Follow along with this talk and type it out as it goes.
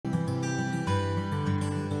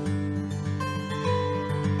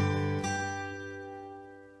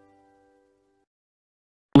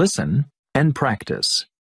Listen and practice.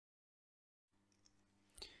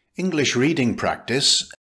 English reading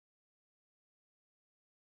practice.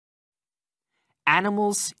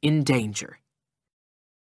 Animals in danger.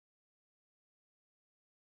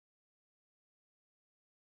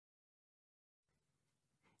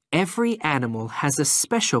 Every animal has a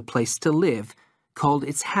special place to live called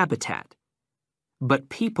its habitat, but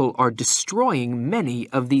people are destroying many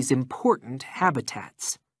of these important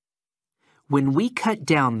habitats. When we cut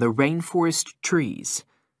down the rainforest trees,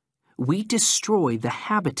 we destroy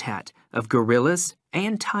the habitat of gorillas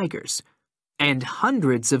and tigers and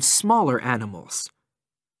hundreds of smaller animals.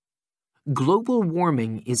 Global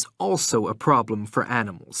warming is also a problem for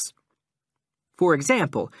animals. For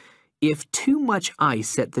example, if too much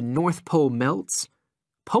ice at the North Pole melts,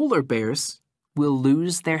 polar bears will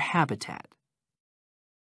lose their habitat.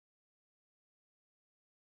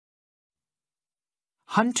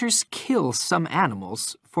 Hunters kill some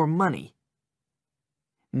animals for money.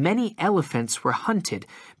 Many elephants were hunted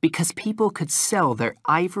because people could sell their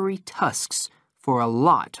ivory tusks for a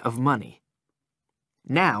lot of money.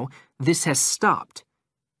 Now, this has stopped.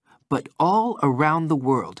 But all around the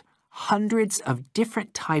world, hundreds of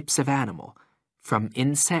different types of animal, from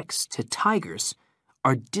insects to tigers,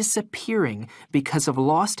 are disappearing because of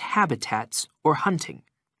lost habitats or hunting.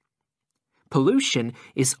 Pollution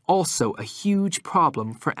is also a huge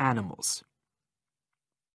problem for animals.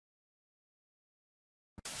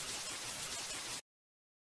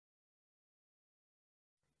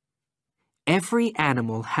 Every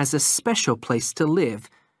animal has a special place to live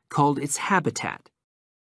called its habitat.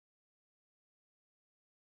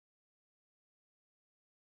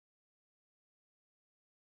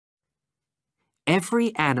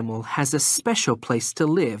 Every animal has a special place to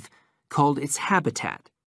live called its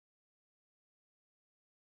habitat.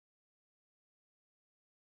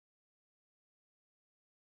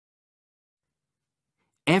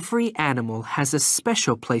 Every animal has a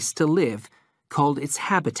special place to live called its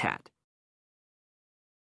habitat.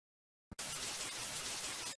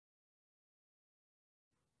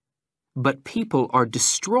 But people are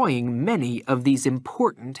destroying many of these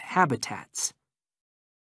important habitats.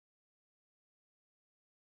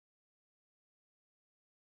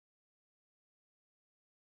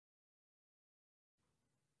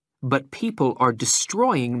 But people are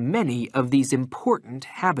destroying many of these important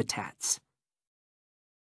habitats.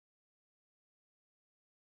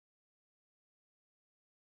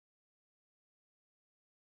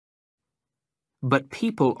 But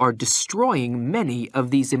people are destroying many of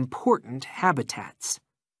these important habitats.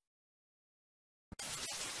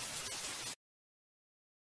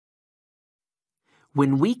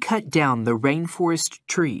 When we cut down the rainforest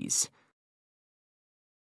trees,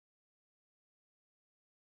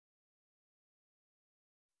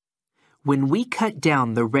 when we cut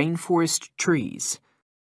down the rainforest trees,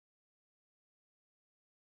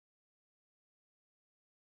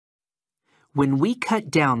 when we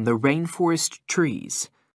cut down the rainforest trees,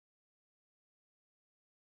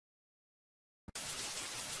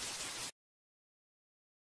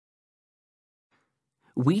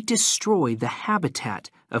 we destroy the habitat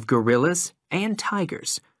of gorillas and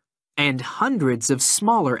tigers and hundreds of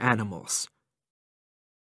smaller animals.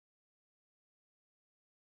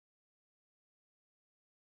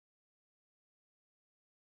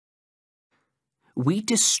 We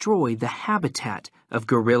destroy the habitat of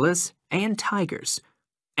gorillas and tigers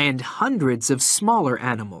and hundreds of smaller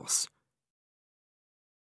animals.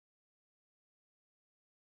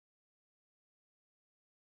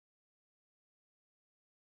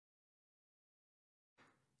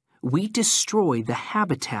 We destroy the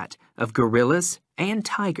habitat of gorillas and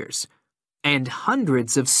tigers and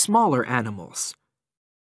hundreds of smaller animals.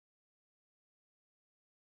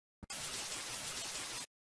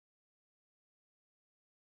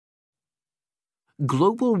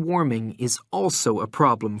 Global warming is also a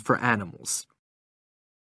problem for animals.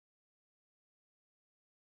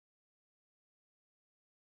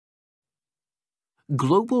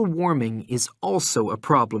 Global warming is also a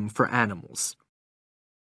problem for animals.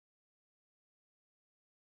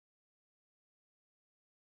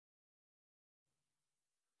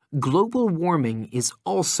 Global warming is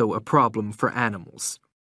also a problem for animals.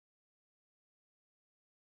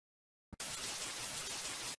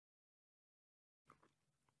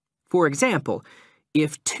 For example,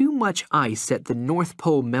 if too much ice at the North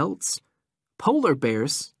Pole melts, polar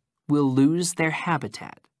bears will lose their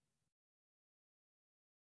habitat.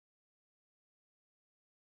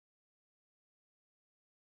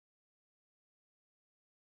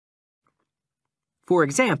 For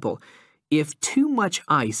example, if too much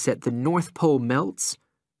ice at the North Pole melts,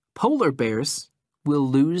 polar bears will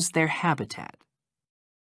lose their habitat.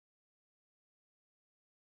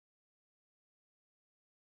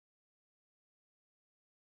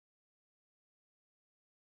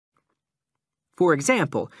 For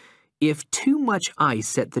example, if too much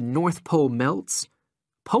ice at the North Pole melts,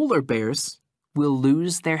 polar bears will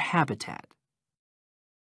lose their habitat.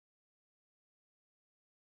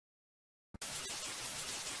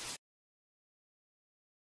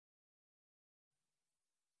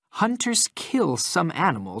 Hunters kill some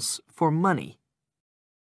animals for money.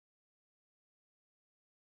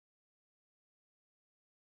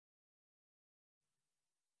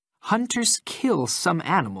 Hunters kill some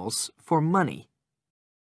animals for money.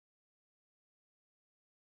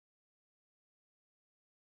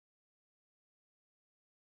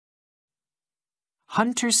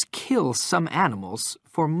 Hunters kill some animals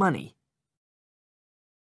for money.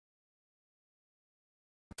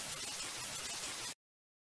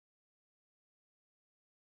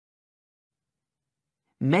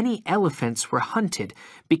 Many elephants were hunted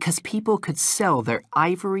because people could sell their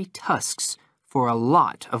ivory tusks for a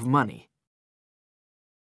lot of money.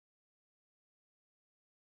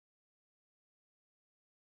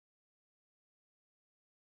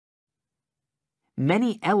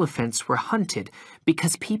 Many elephants were hunted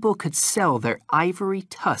because people could sell their ivory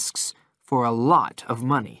tusks for a lot of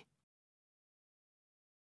money.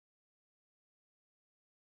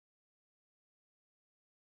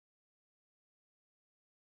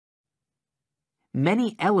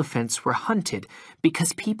 Many elephants were hunted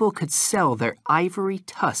because people could sell their ivory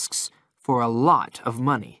tusks for a lot of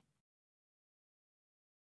money.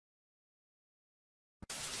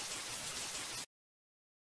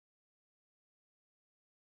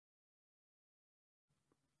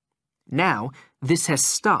 Now, this has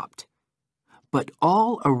stopped, but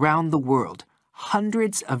all around the world,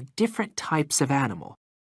 hundreds of different types of animal.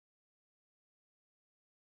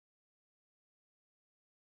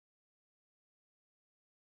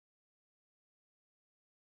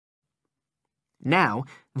 Now,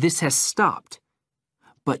 this has stopped,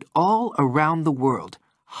 but all around the world,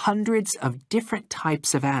 hundreds of different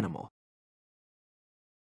types of animal.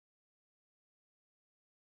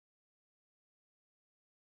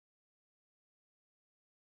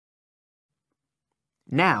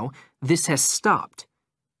 Now, this has stopped,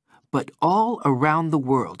 but all around the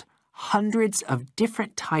world, hundreds of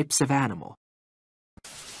different types of animal.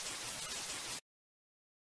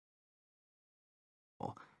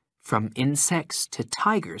 From insects to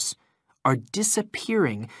tigers, are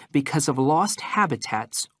disappearing because of lost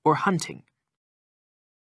habitats or hunting.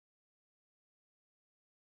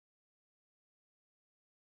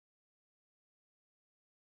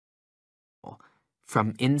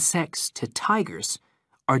 From insects to tigers,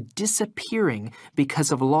 are disappearing because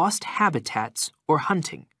of lost habitats or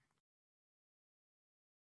hunting.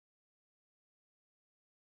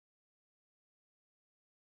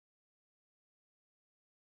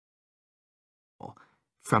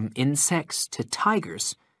 From insects to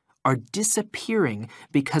tigers, are disappearing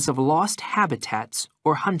because of lost habitats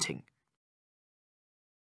or hunting.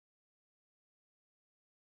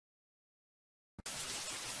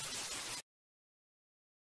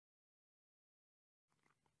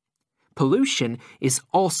 Pollution is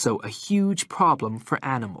also a huge problem for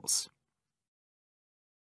animals.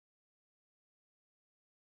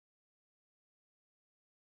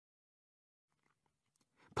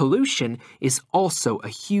 Pollution is also a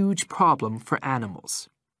huge problem for animals.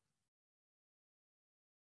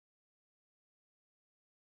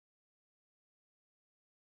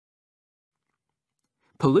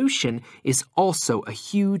 Pollution is also a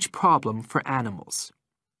huge problem for animals.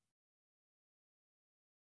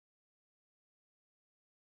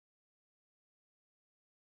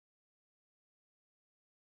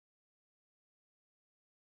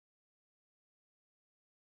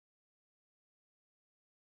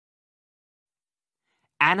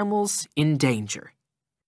 Animals in danger.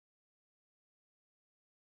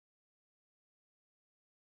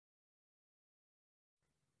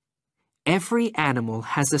 Every animal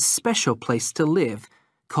has a special place to live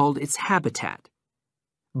called its habitat,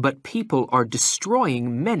 but people are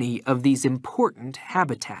destroying many of these important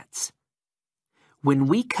habitats. When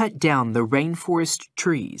we cut down the rainforest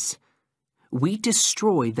trees, we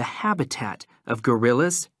destroy the habitat of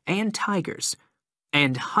gorillas and tigers,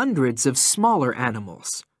 and hundreds of smaller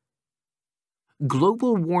animals.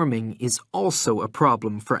 Global warming is also a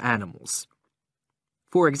problem for animals.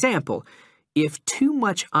 For example, if too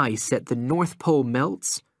much ice at the North Pole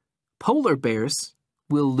melts, polar bears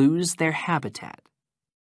will lose their habitat.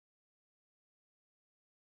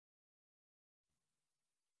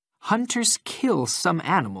 Hunters kill some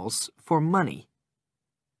animals for money.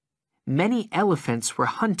 many elephants were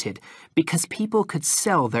hunted because people could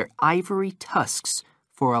sell their ivory tusks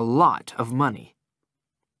for a lot of money.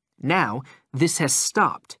 Now, this has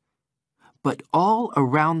stopped. But all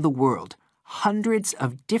around the world, hundreds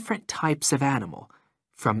of different types of animal,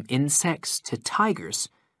 from insects to tigers,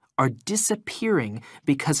 are disappearing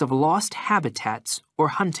because of lost habitats or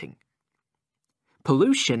hunting.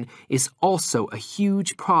 Pollution is also a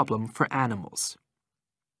huge problem for animals.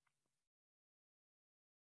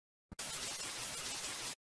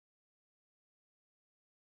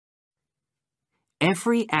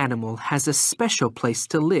 Every animal has a special place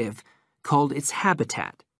to live called its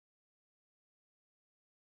habitat.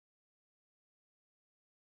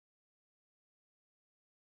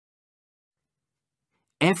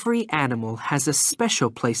 Every animal has a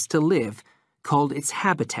special place to live called its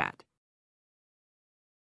habitat.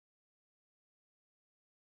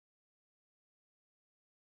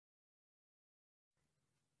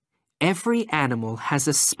 Every animal has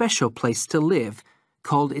a special place to live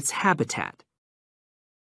called its habitat.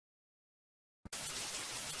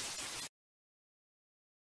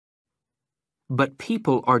 But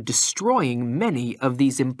people are destroying many of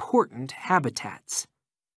these important habitats.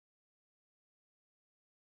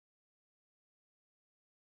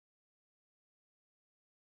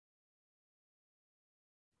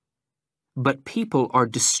 But people are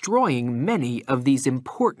destroying many of these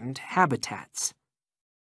important habitats.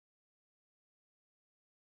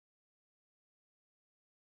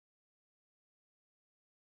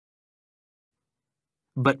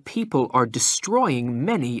 But people are destroying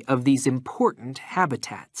many of these important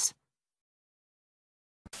habitats.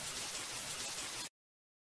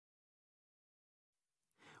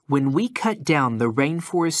 When we cut down the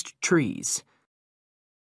rainforest trees,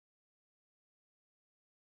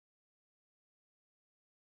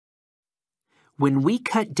 when we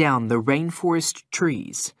cut down the rainforest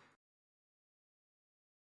trees,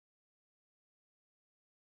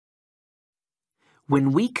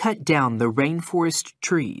 when we cut down the rainforest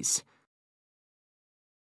trees,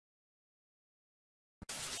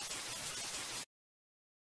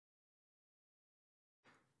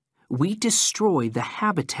 we destroy the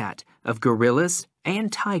habitat of gorillas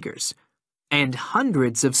and tigers and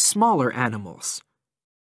hundreds of smaller animals.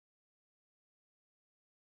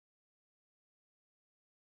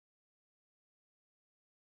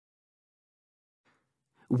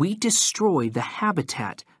 We destroy the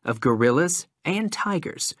habitat of gorillas and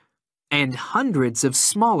tigers and hundreds of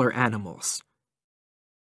smaller animals.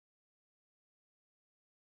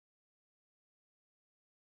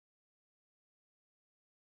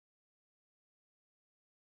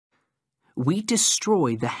 We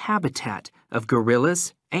destroy the habitat of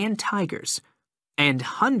gorillas and tigers and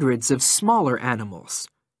hundreds of smaller animals.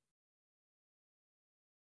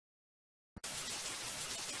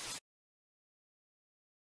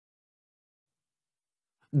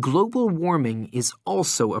 Global warming is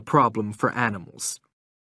also a problem for animals.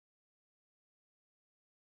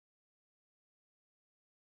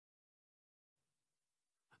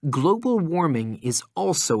 Global warming is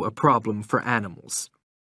also a problem for animals.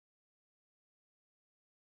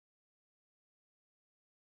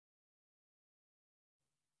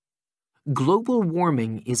 Global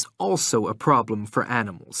warming is also a problem for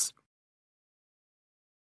animals.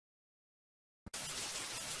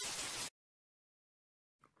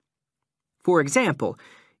 For example,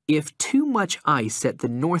 if too much ice at the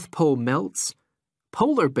North Pole melts,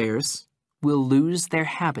 polar bears will lose their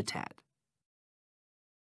habitat.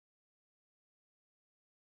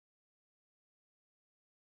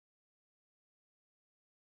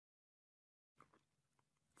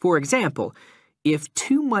 For example, if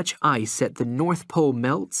too much ice at the North Pole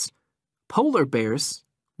melts, polar bears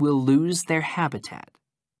will lose their habitat.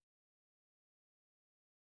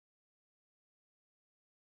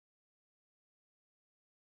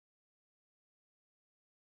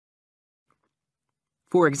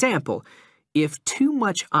 For example, if too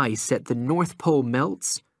much ice at the North Pole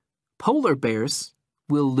melts, polar bears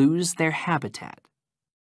will lose their habitat.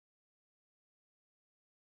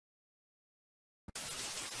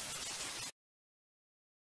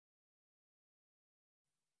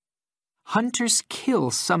 Hunters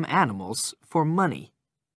kill some animals for money.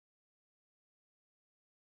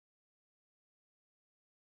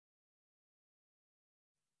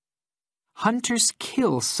 Hunters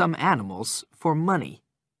kill some animals for money.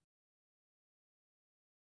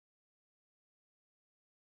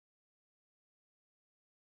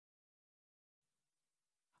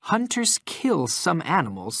 Hunters kill some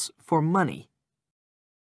animals for money.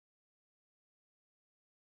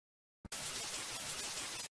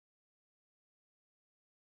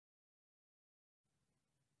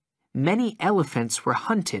 Many elephants were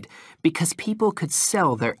hunted because people could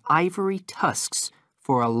sell their ivory tusks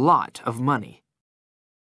for a lot of money.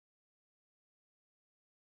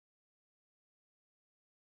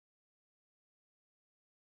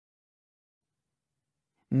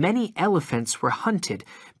 Many elephants were hunted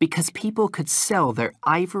because people could sell their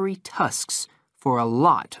ivory tusks for a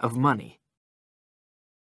lot of money.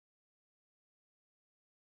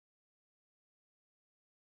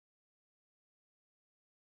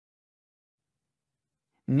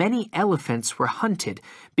 Many elephants were hunted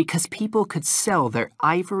because people could sell their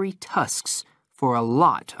ivory tusks for a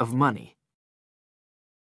lot of money.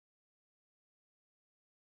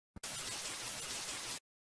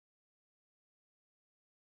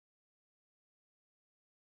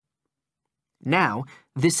 Now,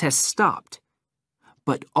 this has stopped,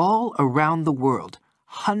 but all around the world,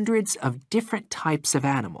 hundreds of different types of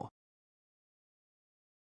animal.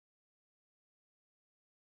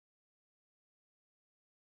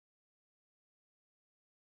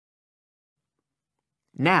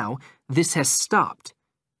 Now, this has stopped,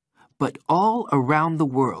 but all around the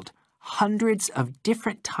world, hundreds of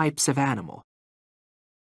different types of animal.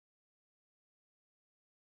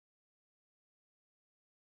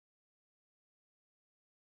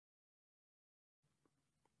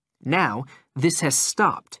 Now, this has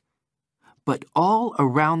stopped, but all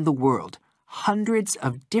around the world, hundreds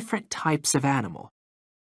of different types of animal.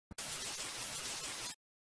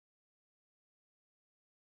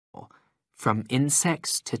 From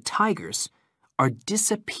insects to tigers, are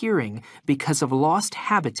disappearing because of lost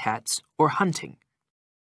habitats or hunting.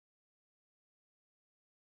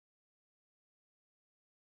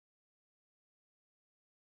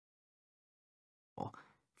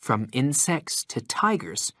 From insects to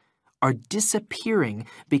tigers, are disappearing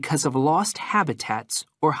because of lost habitats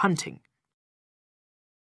or hunting.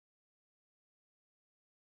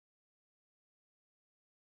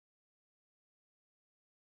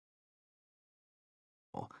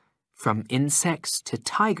 From insects to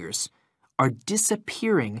tigers, are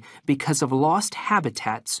disappearing because of lost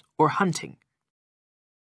habitats or hunting.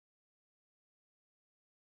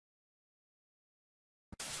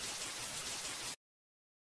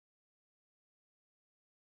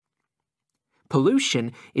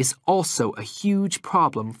 Pollution is also a huge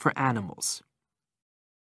problem for animals.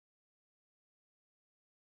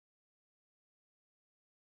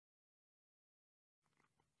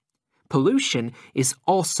 Pollution is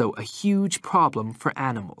also a huge problem for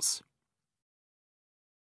animals.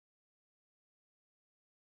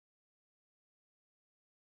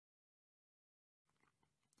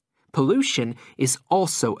 Pollution is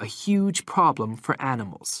also a huge problem for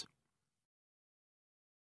animals.